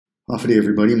Day,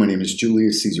 everybody. My name is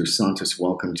Julius Caesar Santos.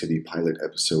 Welcome to the pilot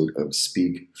episode of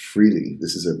Speak Freely.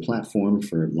 This is a platform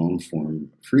for long-form,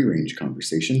 free-range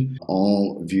conversation.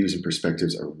 All views and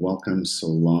perspectives are welcome so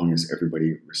long as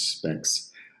everybody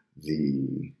respects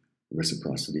the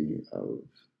reciprocity of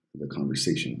the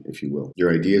conversation, if you will.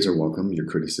 Your ideas are welcome. Your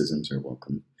criticisms are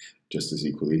welcome just as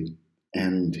equally.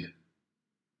 And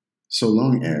so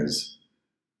long as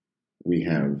we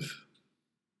have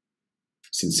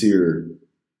sincere,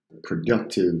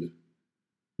 productive,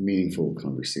 meaningful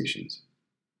conversations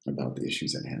about the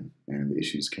issues at hand. And the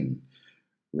issues can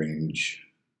range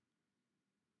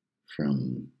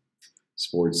from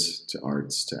sports to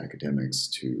arts to academics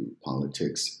to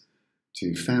politics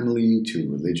to family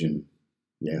to religion.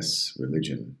 Yes,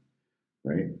 religion,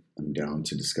 right? I'm down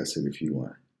to discuss it if you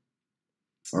are.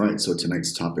 All right, so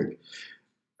tonight's topic,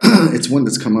 it's one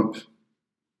that's come up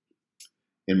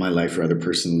in my life rather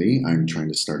personally. I'm trying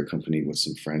to start a company with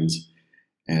some friends,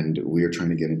 and we are trying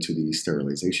to get into the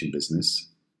sterilization business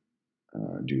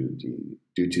due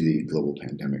to the global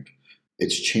pandemic.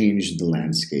 It's changed the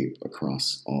landscape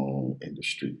across all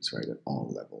industries, right, at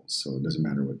all levels. So it doesn't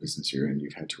matter what business you're in,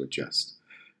 you've had to adjust.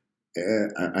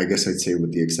 I guess I'd say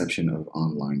with the exception of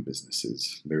online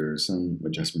businesses. There are some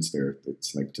adjustments there.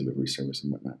 It's like delivery service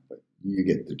and whatnot, but you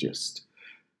get the gist.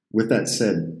 With that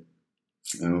said,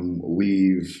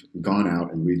 we've gone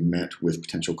out and we've met with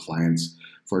potential clients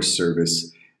for service.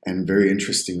 And very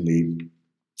interestingly,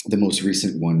 the most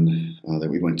recent one that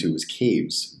we went to was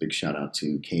Kaves. Big shout out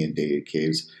to Kay and Day at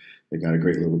Kaves. They've got a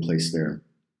great little place there.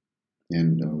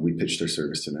 And we pitched our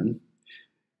service to them.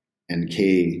 And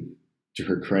Kay, to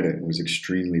her credit, was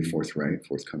extremely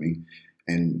forthcoming.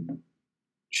 And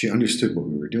she understood what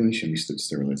we were doing. She understood the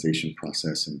sterilization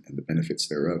process and the benefits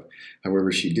thereof.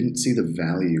 However, she didn't see the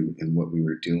value in what we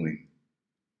were doing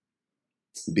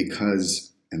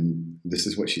because, and this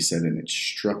is what she said, and it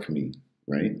struck me,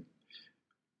 right?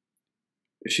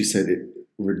 She said,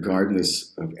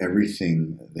 regardless of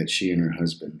everything that she and her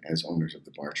husband, as owners of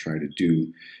the bar, try to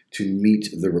do to meet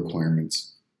the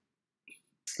requirements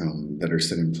that are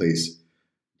set in place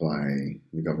by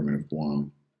the government of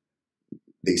Guam,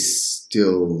 they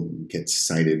still get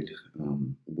cited,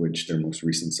 which their most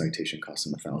recent citation cost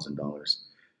them $1,000.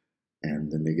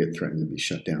 And then they get threatened to be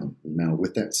shut down. Now,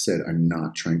 with that said, I'm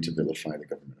not trying to vilify the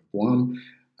government of Guam.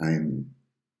 I'm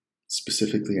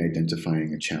specifically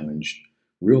identifying a challenged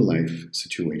real-life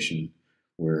situation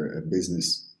where a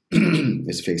business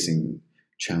is facing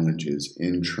challenges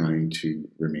in trying to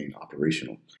remain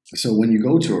operational. So when you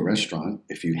go to a restaurant,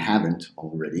 if you haven't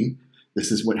already, this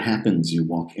is what happens. You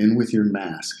walk in with your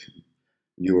mask.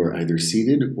 You are either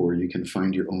seated or you can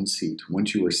find your own seat.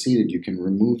 Once you are seated, you can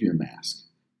remove your mask.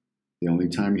 The only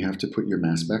time you have to put your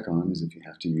mask back on is if you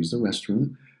have to use the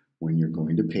restroom, when you're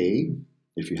going to pay,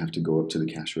 if you have to go up to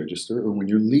the cash register, or when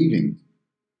you're leaving.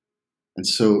 And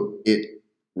so it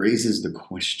raises the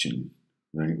question,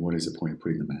 right? What is the point of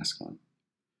putting the mask on?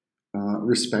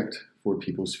 Respect for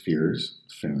people's fears,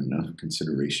 fair enough,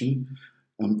 consideration.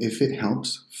 If it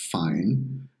helps,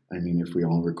 fine. I mean, if we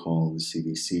all recall the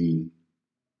CDC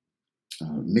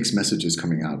mixed messages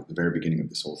coming out at the very beginning of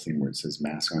this whole thing where it says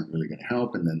masks aren't really going to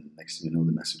help. And then next thing you know,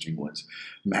 the messaging was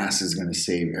masks is going to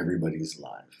save everybody's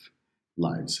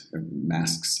lives.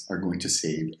 Masks are going to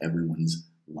save everyone's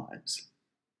lives.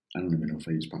 I don't even know if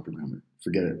I use proper grammar.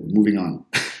 Forget it. We're moving on.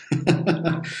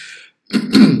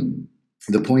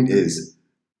 The point is,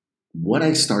 what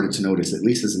I started to notice, at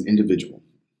least as an individual,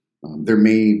 there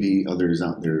may be others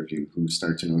out there of you who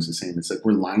start to notice the same. It's like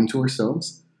we're lying to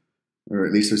ourselves, or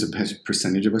at least there's a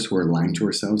percentage of us who are lying to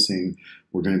ourselves saying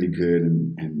we're going to be good.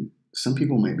 And some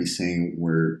people might be saying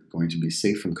we're going to be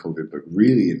safe from COVID, but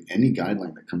really in any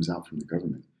guideline that comes out from the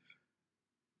government,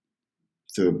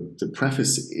 the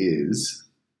preface is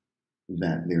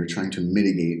that they're trying to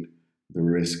mitigate the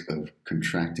risk of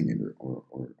contracting it or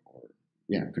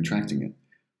contracting it,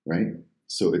 right?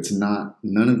 So it's not,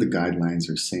 none of the guidelines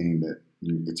are saying that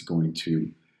it's going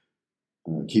to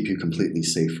keep you completely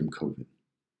safe from COVID.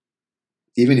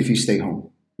 Even if you stay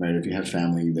home, right? If you have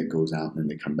family that goes out and then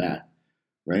they come back,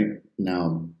 right?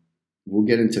 Now, we'll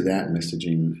get into that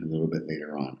messaging a little bit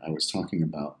later on. I was talking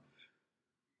about,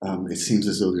 it seems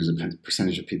as though there's a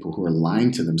percentage of people who are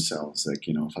lying to themselves, like,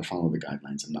 you know, if I follow the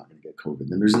guidelines, I'm not going to get COVID.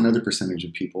 Then there's another percentage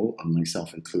of people,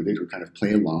 myself included, who kind of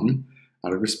play along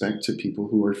out of respect to people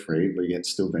who are afraid, but yet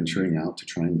still venturing out to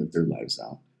try and live their lives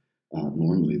out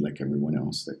normally, like everyone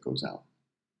else that goes out.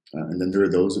 And then there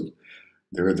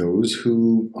are those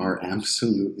who are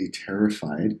absolutely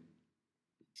terrified,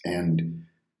 and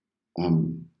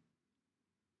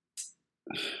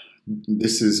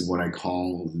this is what I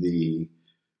call the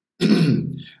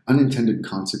unintended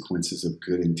consequences of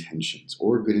good intentions,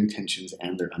 or good intentions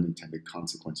and their unintended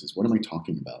consequences. What am I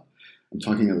talking about? I'm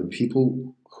talking about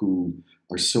people who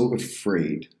are so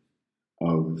afraid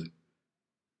of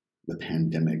the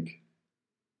pandemic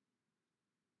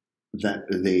that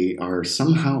they are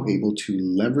somehow able to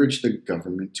leverage the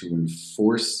government to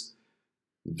enforce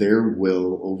their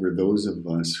will over those of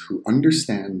us who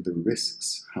understand the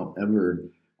risks, however,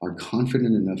 are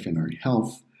confident enough in our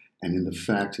health and in the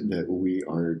fact that we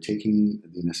are taking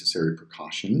the necessary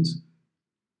precautions,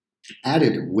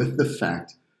 added with the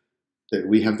fact that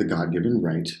we have the God-given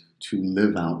right to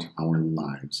live out our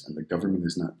lives, and the government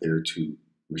is not there to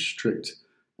restrict.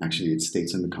 Actually, it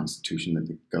states in the Constitution that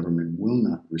the government will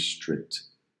not restrict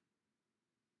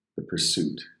the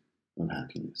pursuit of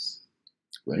happiness,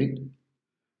 right?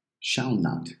 Shall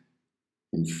not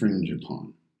infringe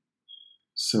upon.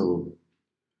 So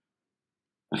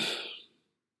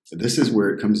this is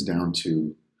where it comes down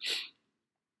to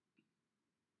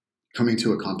coming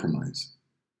to a compromise.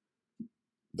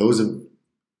 Those of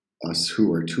us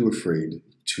who are too afraid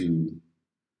to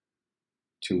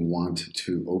want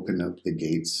to open up the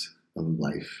gates of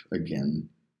life again,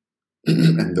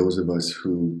 and those of us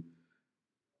who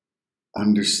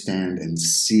understand and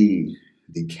see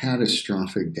the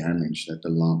catastrophic damage that the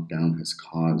lockdown has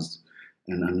caused.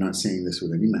 And I'm not saying this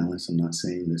with any malice. I'm not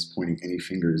saying this pointing any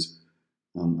fingers.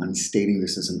 I'm stating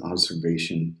this as an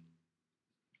observation.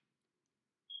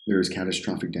 There is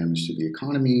catastrophic damage to the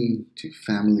economy, to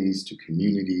families, to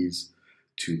communities,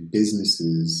 to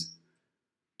businesses,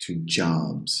 to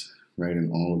jobs, right?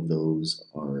 And all of those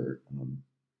are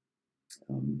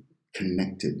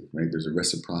connected, right? There's a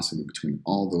reciprocity between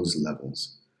all those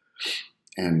levels.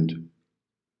 And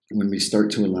when we start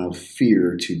to allow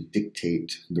fear to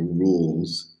dictate the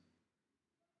rules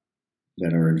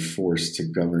that are enforced to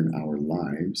govern our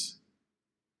lives,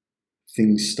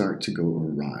 things start to go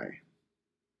awry.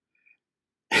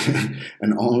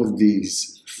 And all of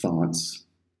these thoughts,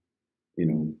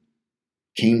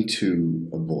 came to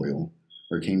a boil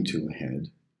or came to a head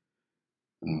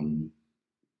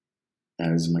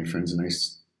as my friends and I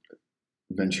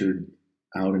ventured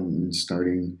out and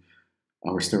starting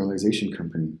our sterilization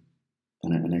company.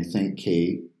 And I thank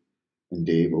Kay and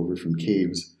Dave over from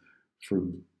Kaves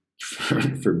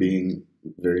for being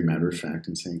very matter of fact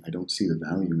and saying, I don't see the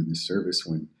value in this service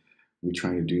when we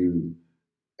try to do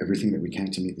everything that we can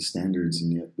to meet the standards,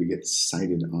 and yet we get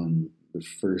cited on the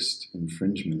first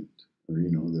infringement or,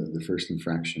 the first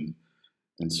infraction.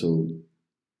 And so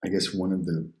I guess one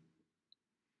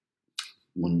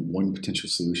potential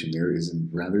solution there is,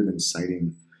 rather than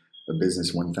citing a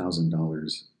business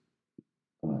 $1,000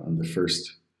 on the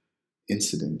first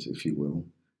incident, if you will,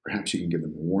 perhaps you can give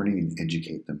them a warning and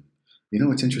educate them.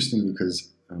 It's interesting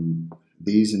because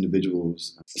these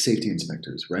individuals, safety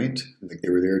inspectors, right? Like, they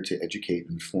were there to educate,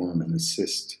 inform, and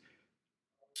assist,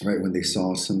 right? When they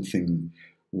saw something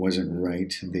wasn't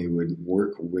right, they would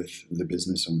work with the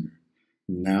business owner.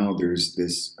 Now there's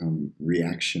this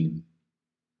reaction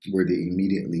where they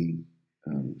immediately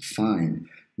fine.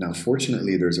 Now,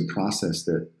 fortunately, there's a process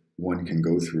that one can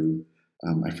go through.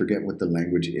 I forget what the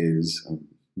language is,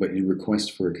 but you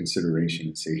request for a consideration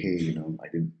and say, hey,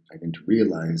 I didn't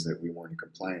realize that we weren't in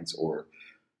compliance, or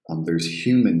there's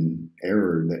human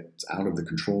error that's out of the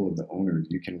control of the owner.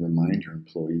 You can remind your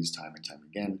employees time and time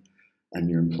again, and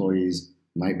your employees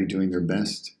might be doing their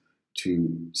best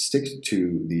to stick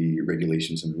to the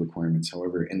regulations and the requirements.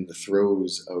 However, in the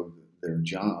throes of their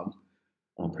job,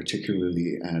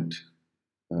 particularly at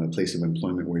a place of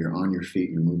employment where you're on your feet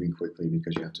and you're moving quickly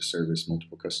because you have to service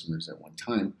multiple customers at one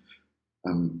time,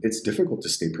 it's difficult to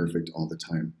stay perfect all the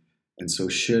time. And so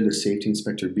should a safety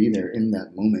inspector be there in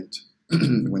that moment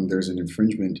when there's an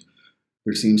infringement,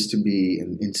 there seems to be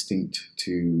an instinct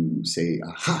to say,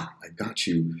 aha, I got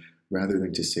you, rather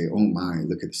than to say, oh my,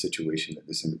 look at the situation that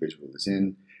this individual is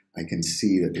in. I can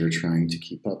see that they're trying to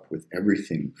keep up with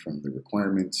everything from the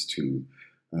requirements to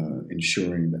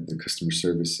ensuring that the customer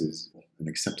service is an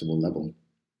acceptable level,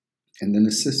 and then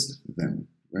assist them,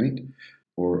 right?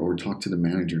 Or talk to the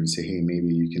manager and say, hey,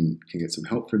 maybe you can get some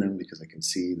help for them, because I can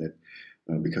see that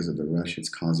because of the rush, it's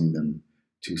causing them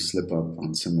to slip up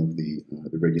on some of the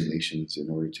regulations in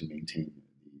order to maintain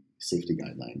the safety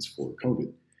guidelines for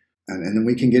COVID. And then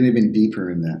we can get even deeper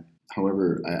in that.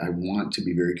 However, I want to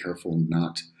be very careful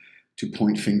not to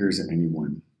point fingers at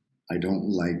anyone. I don't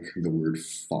like the word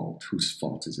fault. Whose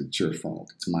fault is it? It's your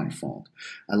fault. It's my fault.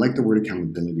 I like the word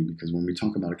accountability, because when we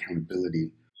talk about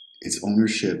accountability, it's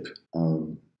ownership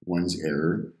of one's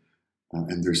error,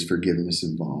 and there's forgiveness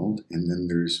involved, and then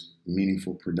there's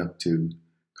meaningful, productive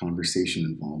conversation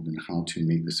involved in how to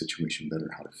make the situation better,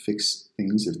 how to fix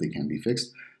things if they can be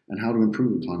fixed, and how to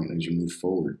improve upon it as you move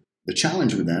forward. The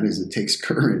challenge with that is it takes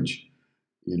courage.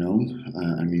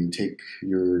 Take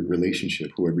your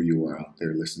relationship, whoever you are out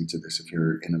there listening to this, if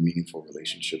you're in a meaningful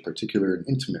relationship, particular an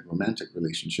intimate, romantic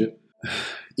relationship,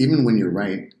 even when you're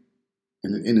right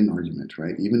in an argument,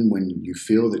 right? Even when you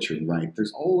feel that you're right,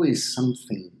 there's always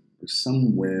something or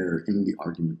somewhere in the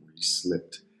argument where you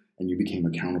slipped and you became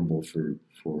accountable for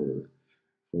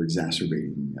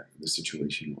exacerbating the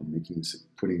situation or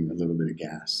putting a little bit of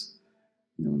gas,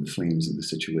 in the flames of the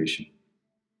situation.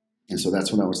 And so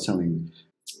that's what I was telling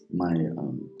my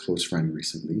close friend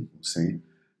recently.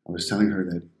 I was telling her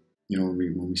that,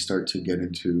 when we start to get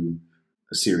into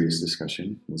a serious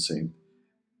discussion,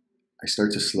 I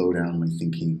start to slow down my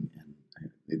thinking,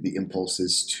 and the impulse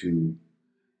is to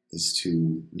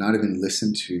not even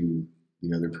listen to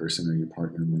the other person or your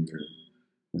partner when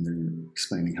they're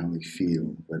explaining how they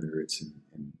feel, whether it's in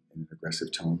an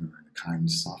aggressive tone or in a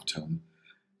kind, soft tone.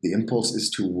 The impulse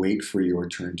is to wait for your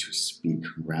turn to speak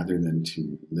rather than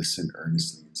to listen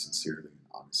earnestly and sincerely and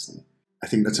honestly. I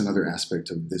think that's another aspect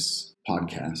of this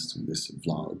podcast, this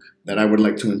vlog, that I would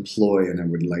like to employ, and I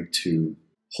would like to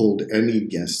hold any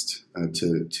guest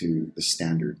to the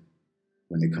standard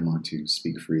when they come on to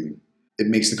speak freely. It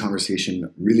makes the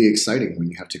conversation really exciting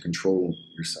when you have to control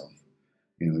yourself.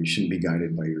 You shouldn't be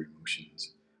guided by your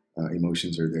emotions.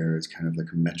 Emotions are there as kind of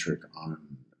like a metric on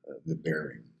the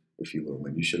bearing, if you will,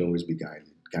 and you should always be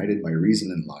guided by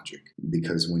reason and logic,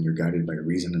 because when you're guided by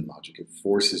reason and logic, it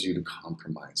forces you to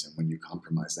compromise. And when you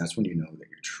compromise, that's when you know that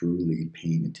you're truly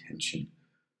paying attention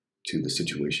to the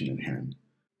situation at hand.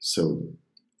 So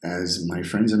as my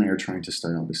friends and I are trying to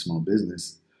start out this small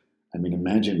business,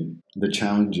 imagine the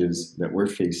challenges that we're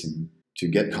facing to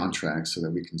get contracts so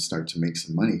that we can start to make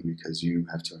some money, because you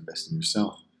have to invest in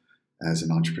yourself as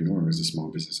an entrepreneur, as a small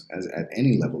business, as at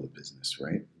any level of business,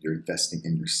 right? You're investing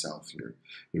in yourself.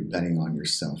 You're betting on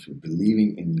yourself. You're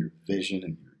believing in your vision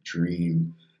and your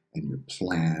dream and your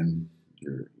plan,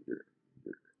 your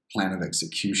plan of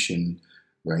execution,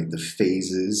 right? The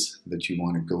phases that you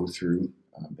want to go through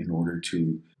in order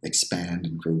to expand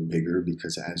and grow bigger,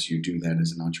 because as you do that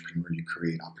as an entrepreneur, you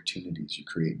create opportunities, you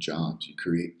create jobs, you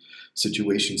create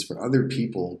situations for other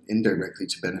people indirectly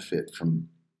to benefit from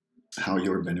how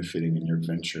you're benefiting in your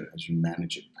venture as you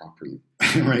manage it properly,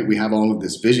 right? We have all of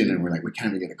this vision and we're like, we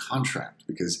can't even get a contract,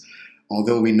 because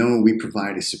although we know we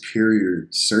provide a superior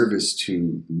service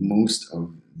to most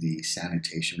of the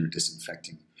sanitation or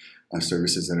disinfecting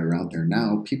services that are out there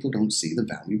now, people don't see the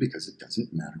value because it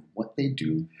doesn't matter what they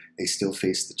do. They still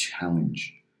face the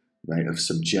challenge, right, of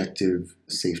subjective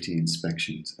safety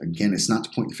inspections. Again, it's not to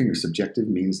point the finger. Subjective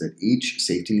means that each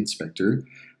safety inspector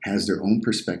has their own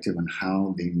perspective on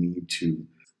how they need to,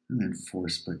 not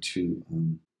enforce, but to,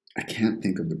 I can't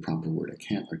think of the proper word. I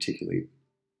can't articulate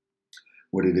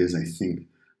what it is I think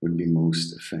would be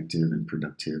most effective and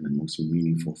productive and most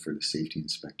meaningful for the safety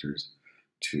inspectors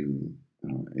to,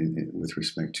 with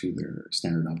respect to their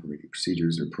standard operating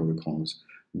procedures or protocols.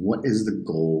 What is the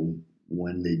goal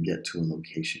when they get to a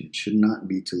location? It should not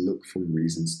be to look for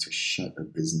reasons to shut a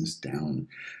business down,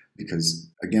 because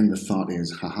again, the thought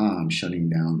is, haha, I'm shutting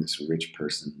down this rich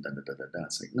person, da da da da da.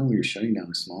 It's like, no, you're shutting down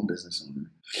a small business owner,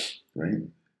 right?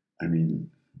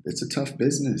 It's a tough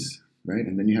business, right?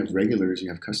 And then you have regulars, you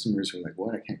have customers who are like,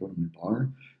 what, I can't go to my bar?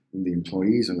 And the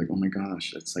employees are like, oh my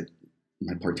gosh, that's like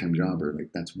my part-time job, or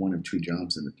like that's one of two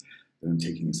jobs that I'm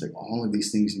taking. It's like all of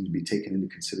these things need to be taken into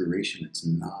consideration. It's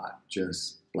not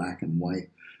just black and white,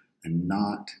 and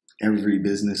not every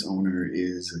business owner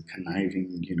is a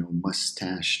conniving,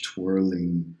 mustache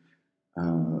twirling,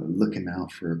 looking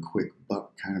out for a quick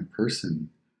buck kind of person.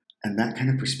 And that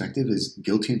kind of perspective is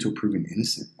guilty until proven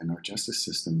innocent. And our justice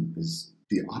system is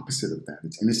the opposite of that.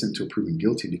 It's innocent until proven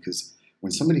guilty, because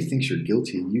when somebody thinks you're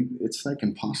guilty, it's like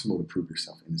impossible to prove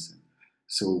yourself innocent.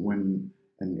 So when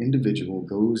an individual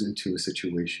goes into a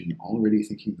situation already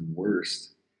thinking the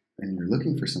worst, and you're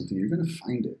looking for something, you're going to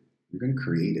find it. You're going to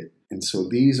create it. And so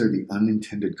these are the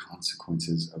unintended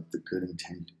consequences of the good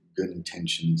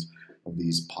intentions of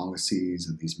these policies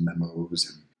and these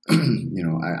memos.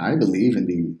 And, I believe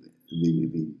in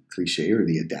the cliche or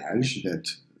the adage that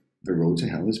the road to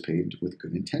hell is paved with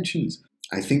good intentions.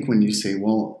 I think when you say,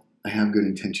 well, I have good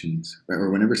intentions, right?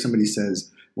 Or whenever somebody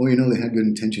says, well, they had good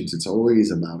intentions, it's always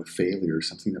about a failure or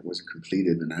something that wasn't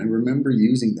completed. And I remember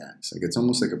using that. It's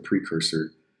almost like a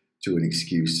precursor to an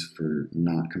excuse for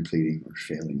not completing or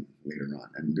failing later on.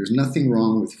 And there's nothing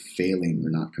wrong with failing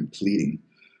or not completing.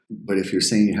 But if you're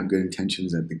saying you have good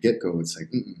intentions at the get-go, it's like,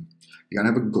 you got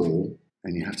to have a goal.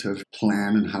 And you have to have a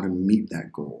plan on how to meet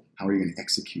that goal. How are you going to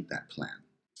execute that plan?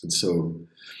 And so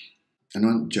I'm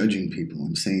not judging people.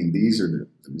 I'm saying these are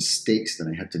the mistakes that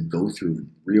I had to go through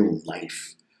in real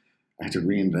life. I had to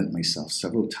reinvent myself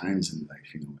several times in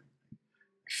life. You know, I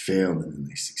failed, and then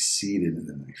I succeeded, and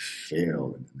then I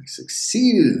failed, and then I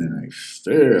succeeded, and then I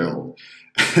failed.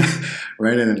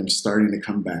 Right? And then I'm starting to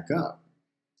come back up.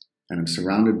 And I'm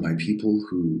surrounded by people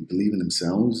who believe in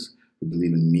themselves, who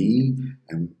believe in me,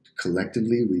 and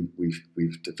collectively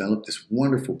we've developed this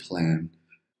wonderful plan.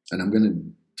 And I'm going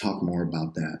to talk more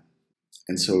about that.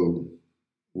 And so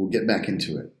we'll get back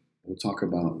into it. We'll talk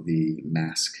about the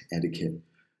mask etiquette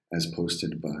as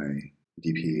posted by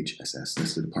DPHSS.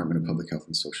 That's the Department of Public Health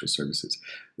and Social Services.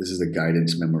 This is the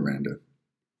guidance memoranda.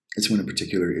 This one in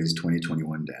particular is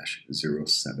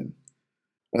 2021-07.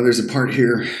 There's a part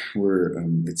here where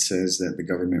it says that the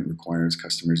government requires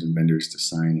customers and vendors to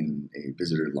sign in a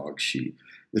visitor log sheet.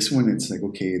 This one, it's like,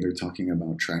 okay, they're talking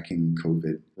about tracking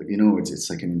COVID, but you know, it's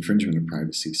like an infringement of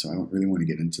privacy, so I don't really want to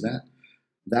get into that.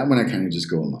 That one I kind of just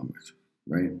go along with,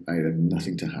 right? I have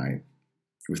nothing to hide.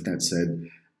 With that said,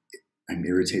 I'm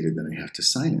irritated that I have to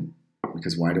sign it,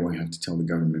 because why do I have to tell the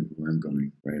government where I'm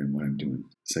going, right, and what I'm doing?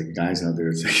 It's like guys out there,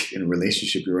 it's like in a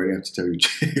relationship, you already have to tell your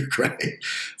chick, right?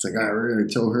 It's like, I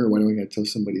already tell her, why do I got to tell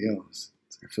somebody else?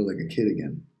 I feel like a kid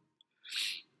again.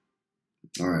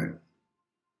 All right.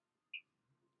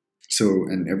 So,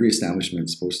 and every establishment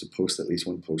is supposed to post at least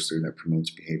one poster that promotes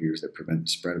behaviors that prevent the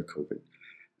spread of COVID.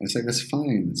 And it's like, that's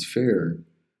fine, it's fair.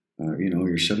 You know,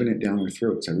 you're shoving it down our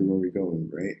throats everywhere we go,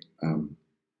 right?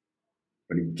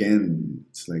 But again,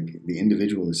 it's like the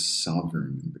individual is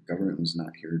sovereign. The government was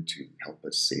not here to help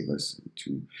us, save us, and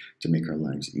to make our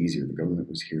lives easier. The government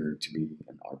was here to be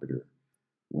an arbiter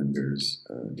when there's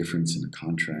a difference in a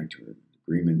contract or an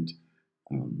agreement,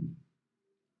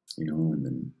 you know, and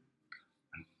then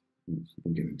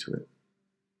we'll get into it.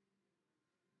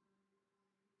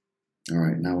 All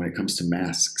right, now when it comes to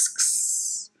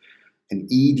masks, an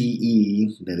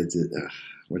EDE, that is,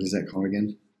 what is that called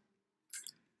again?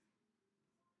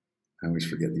 I always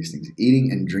forget these things.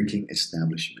 Eating and drinking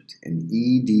establishment. An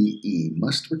EDE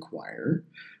must require,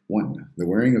 1, the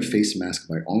wearing of face masks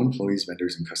by all employees,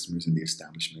 vendors, and customers in the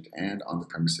establishment and on the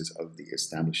premises of the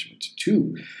establishment.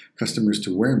 2, customers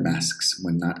to wear masks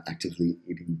when not actively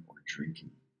eating or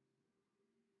drinking.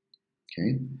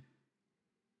 Okay.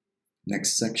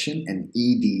 Next section, an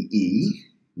EDE,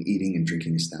 an eating and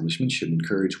drinking establishment, should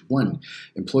encourage 1,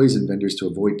 employees and vendors to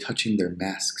avoid touching their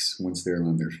masks once they're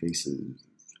on their faces.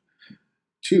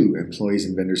 2, employees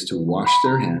and vendors to wash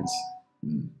their hands.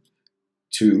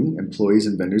 2, employees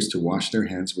and vendors to wash their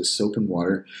hands with soap and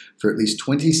water for at least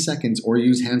 20 seconds or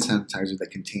use hand sanitizer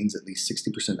that contains at least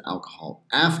 60% alcohol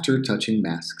after touching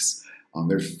masks on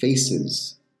their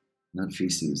faces. Not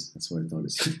feces. That's what I thought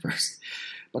it said first.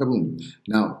 Bada boom.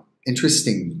 Now,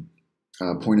 interesting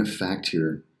point of fact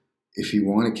here. If you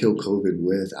want to kill COVID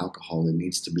with alcohol, it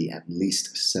needs to be at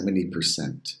least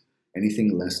 70%.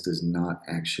 Anything less does not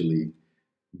actually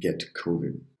get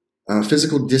COVID.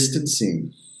 Physical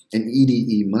distancing. An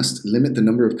EDE must limit the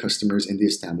number of customers in the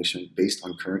establishment based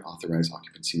on current authorized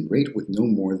occupancy rate with no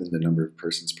more than the number of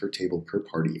persons per table per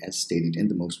party as stated in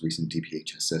the most recent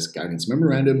DPHSS guidance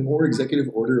memorandum or executive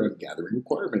order on gathering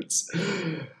requirements.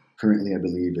 Currently, I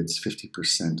believe it's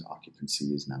 50% occupancy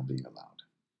is now being allowed.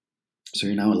 So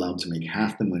you're now allowed to make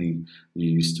half the money you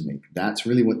used to make. That's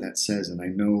really what that says. And I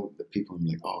know that people are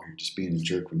like, oh, you're just being a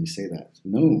jerk when you say that.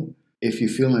 No. If you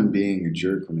feel I'm being a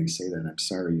jerk when I say that, I'm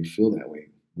sorry you feel that way.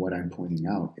 What I'm pointing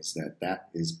out is that that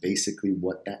is basically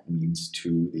what that means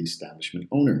to the establishment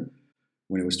owner.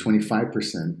 When it was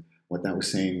 25%, what that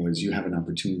was saying was you have an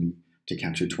opportunity to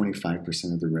capture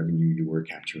 25% of the revenue you were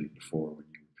capturing before when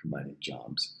you were providing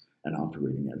jobs and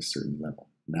operating at a certain level.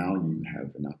 Now you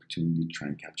have an opportunity to try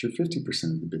and capture 50%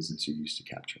 of the business you used to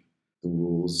capture. The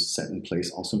rules set in place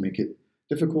also make it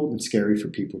difficult and scary for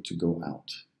people to go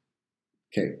out.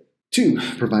 Okay.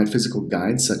 2, provide physical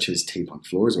guides such as tape on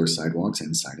floors or sidewalks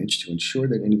and signage to ensure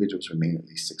that individuals remain at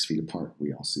least 6 feet apart.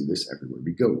 We all see this everywhere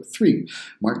we go. 3,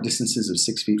 mark distances of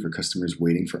 6 feet for customers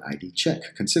waiting for ID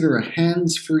check. Consider a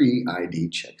hands-free ID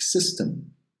check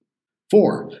system.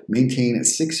 4, maintain a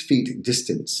 6 feet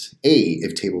distance. A,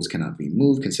 if tables cannot be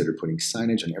moved, consider putting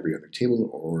signage on every other table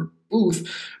or booth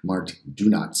marked "Do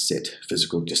not sit,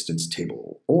 physical distance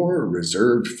table," or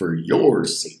reserved for your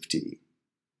safety.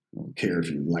 I don't care if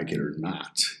you like it or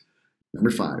not. Number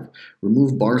 5,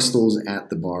 remove bar stools at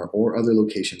the bar or other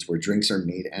locations where drinks are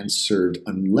made and served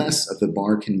unless the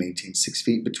bar can maintain 6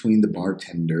 feet between the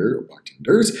bartender or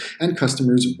bartenders and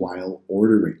customers while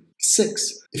ordering.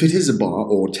 6. If it is a bar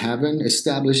or tavern,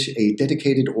 establish a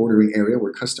dedicated ordering area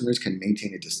where customers can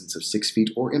maintain a distance of 6 feet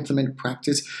or implement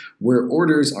practice where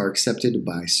orders are accepted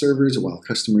by servers while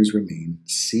customers remain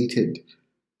seated.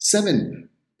 7.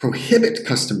 Prohibit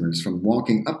customers from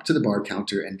walking up to the bar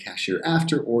counter and cashier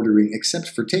after ordering except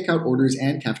for takeout orders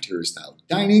and cafeteria-style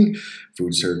dining,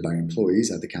 food served by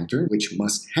employees at the counter, which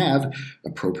must have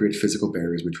appropriate physical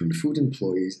barriers between food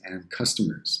employees and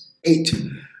customers. 8.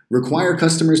 Require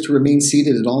customers to remain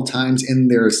seated at all times in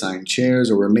their assigned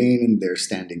chairs or remain in their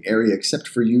standing area except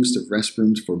for use of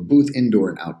restrooms for booth indoor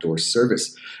and outdoor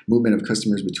service. Movement of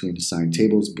customers between assigned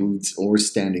tables, booths, or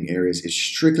standing areas is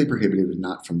strictly prohibited and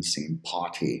not from the same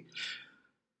party.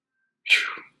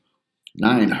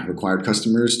 9. Required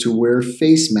customers to wear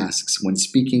face masks when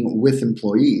speaking with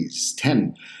employees.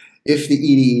 10. If the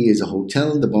EDE is a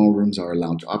hotel, the ballrooms are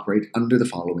allowed to operate under the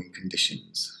following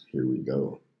conditions. Here we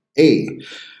go. A.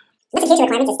 Notification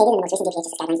requirements as stated in the most recent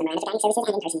DPHSS guidelines memorandum for dining services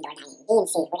and in-person indoor dining. B and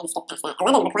C, we're going to skip past that.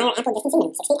 11, require ample distancing,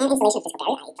 minimum 6 feet, and installation of physical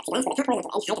barrier, i.e. plexiglass with a top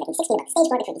horizontal edge height of between 6 feet above the stage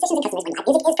floor between musicians and customers when live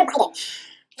music is provided.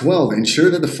 12, ensure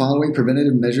that the following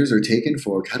preventative measures are taken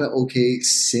for karaoke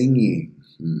singing.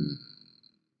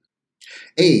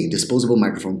 A. Disposable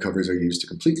microphone covers are used to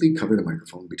completely cover the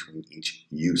microphone between each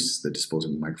use. The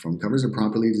disposable microphone covers are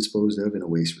properly disposed of in a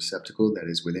waste receptacle that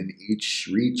is within each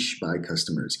reach by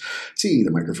customers. C.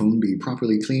 The microphone be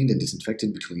properly cleaned and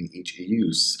disinfected between each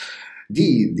use.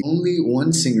 D. Only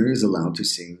one singer is allowed to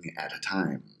sing at a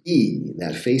time. E.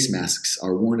 That face masks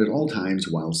are worn at all times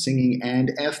while singing.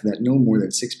 And F. That no more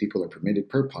than 6 people are permitted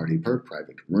per party per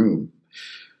private room.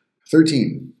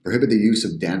 13. Prohibit the use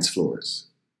of dance floors.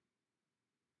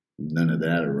 None of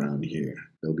that around here.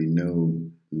 There'll be no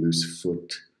loose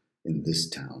foot in this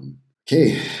town.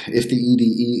 Okay, if the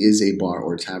EDE is a bar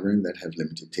or tavern that have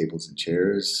limited tables and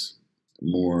chairs,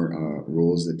 more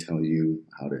rules that tell you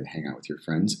how to hang out with your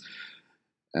friends.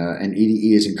 And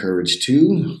EDE is encouraged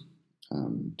to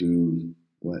do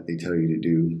what they tell you to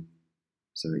do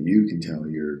so that you can tell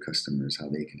your customers how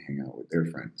they can hang out with their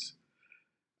friends.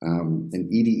 An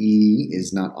EDE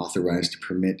is not authorized to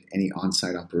permit any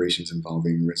on-site operations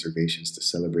involving reservations to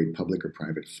celebrate public or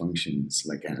private functions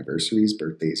like anniversaries,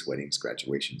 birthdays, weddings,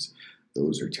 graduations.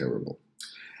 Those are terrible.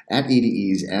 At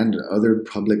EDEs and other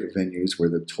public venues where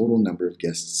the total number of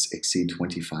guests exceed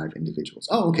 25 individuals.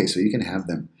 Oh, okay, so you can have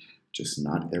them, just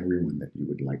not everyone that you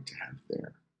would like to have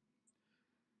there.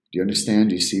 Do you understand?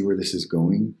 Do you see where this is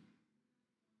going?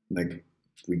 Like,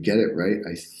 we get it, right?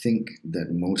 I think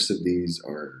that most of these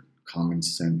are common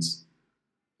sense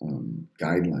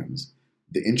guidelines.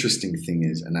 The interesting thing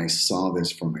is, and I saw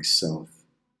this for myself,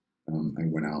 I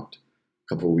went out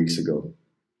a couple of weeks ago.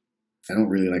 I don't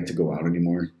really like to go out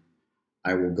anymore.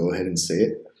 I will go ahead and say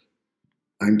it.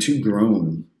 I'm too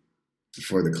grown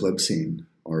for the club scene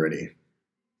already.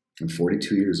 I'm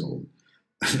 42 years old.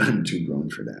 I'm too grown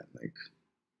for that. Like,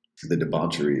 the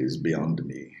debauchery is beyond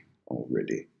me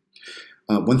already.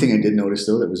 One thing I did notice,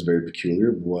 though, that was very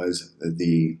peculiar was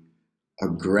the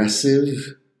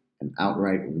aggressive and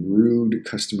outright rude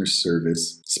customer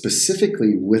service,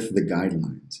 specifically with the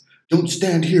guidelines. Don't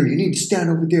stand here. You need to stand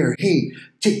over there. Hey,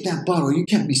 take that bottle. You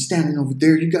can't be standing over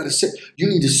there. You got to sit. You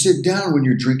need to sit down when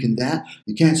you're drinking that.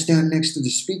 You can't stand next to the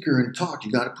speaker and talk.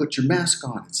 You got to put your mask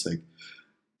on. It's like,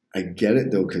 I get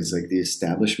it, though, because like the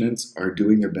establishments are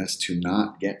doing their best to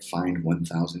not get fined $1,000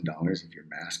 if your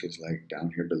mask is like down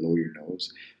here below your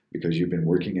nose because you've been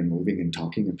working and moving and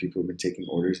talking and people have been taking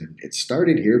orders and it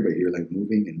started here, but you're like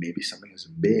moving and maybe somebody has a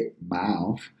big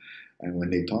mouth and when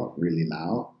they talk really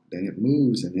loud, then it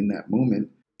moves. And in that moment,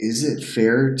 is it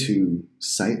fair to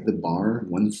cite the bar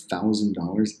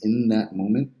 $1,000 in that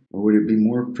moment? Or would it be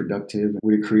more productive?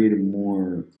 Would it create a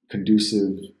more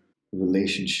conducive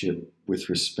relationship with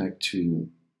respect to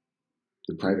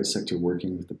the private sector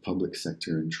working with the public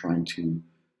sector and trying to,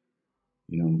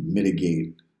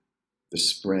 mitigate the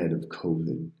spread of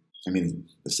COVID? I mean,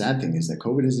 the sad thing is that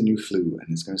COVID is a new flu and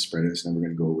it's going to spread and it's never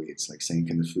going to go away. It's like saying,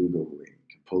 can the flu go away?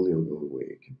 Can polio go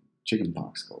away? Can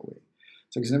chickenpox go away?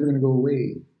 It's like, it's never going to go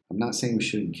away. I'm not saying we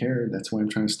shouldn't care. That's why I'm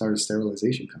trying to start a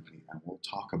sterilization company. And we'll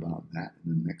talk about that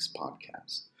in the next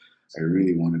podcast. I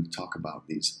really wanted to talk about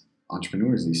these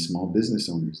entrepreneurs, these small business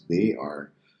owners. They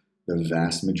are the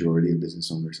vast majority of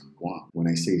business owners on Guam. When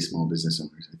I say small business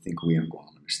owners, I think we on Guam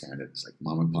understand it. It's like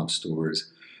mom and pop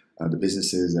stores, the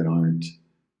businesses that aren't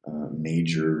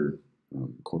major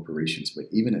corporations. But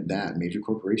even at that, major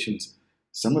corporations,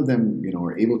 some of them,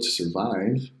 are able to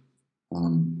survive,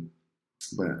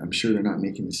 but I'm sure they're not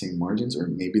making the same margins, or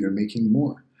maybe they're making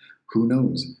more. Who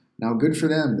knows? Now, good for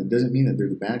them. It doesn't mean that they're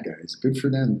the bad guys. Good for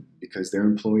them because their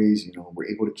employees, were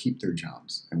able to keep their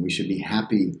jobs. And we should be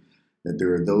happy that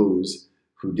there are those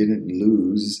who didn't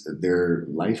lose their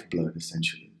lifeblood,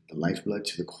 essentially, the lifeblood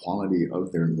to the quality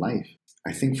of their life.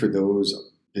 I think for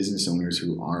those business owners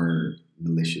who are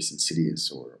malicious,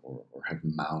 insidious, or have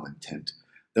malintent,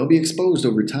 they'll be exposed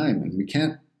over time, and we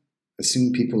can't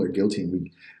assume people are guilty. And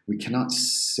we cannot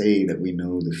say that we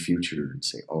know the future and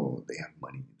say, oh, they have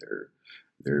money, they're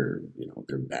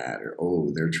bad, or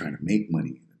oh, they're trying to make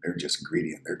money, they're just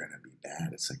greedy and they're going to be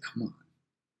bad. It's like, come on.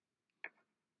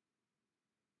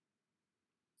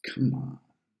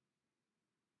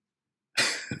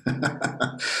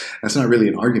 That's not really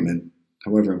an argument.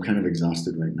 However, I'm kind of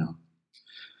exhausted right now.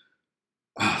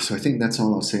 So I think that's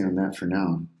all I'll say on that for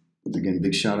now. Again,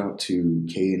 big shout out to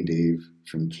Kay and Dave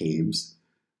from Kaves.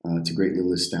 It's a great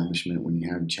little establishment. When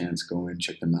you have a chance, go in,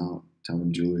 check them out. Tell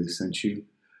them Julia sent you.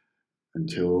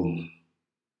 Until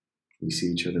we see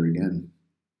each other again,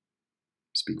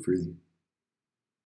 speak freely.